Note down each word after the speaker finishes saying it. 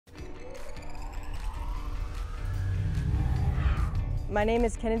My name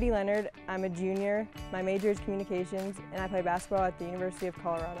is Kennedy Leonard. I'm a junior. My major is communications, and I play basketball at the University of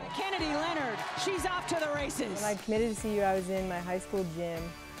Colorado. Kennedy Leonard, she's off to the races. When I committed to CU, I was in my high school gym,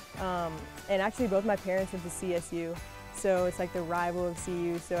 and actually both my parents went to CSU, so it's like the rival of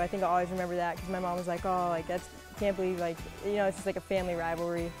CU. So I think I'll always remember that because my mom was like, "Oh, like that's can't believe like it's just like a family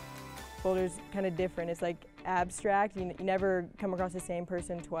rivalry." Boulder's kind of different. It's like abstract. You never come across the same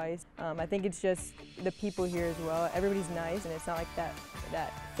person twice. I think it's just the people here as well. Everybody's nice, and it's not like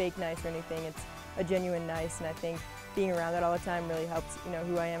that fake nice or anything. It's a genuine nice, and I think being around that all the time really helps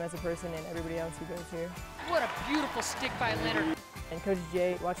who I am as a person and everybody else who goes here. What a beautiful stick by Leonard. And Coach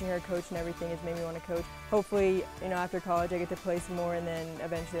Jay, watching her coach and everything has made me want to coach. Hopefully, after college I get to play some more, and then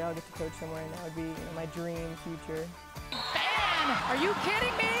eventually I'll get to coach somewhere, and that would be my dream future. Are you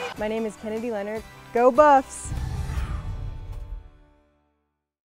kidding me? My name is Kennedy Leonard. Go Buffs!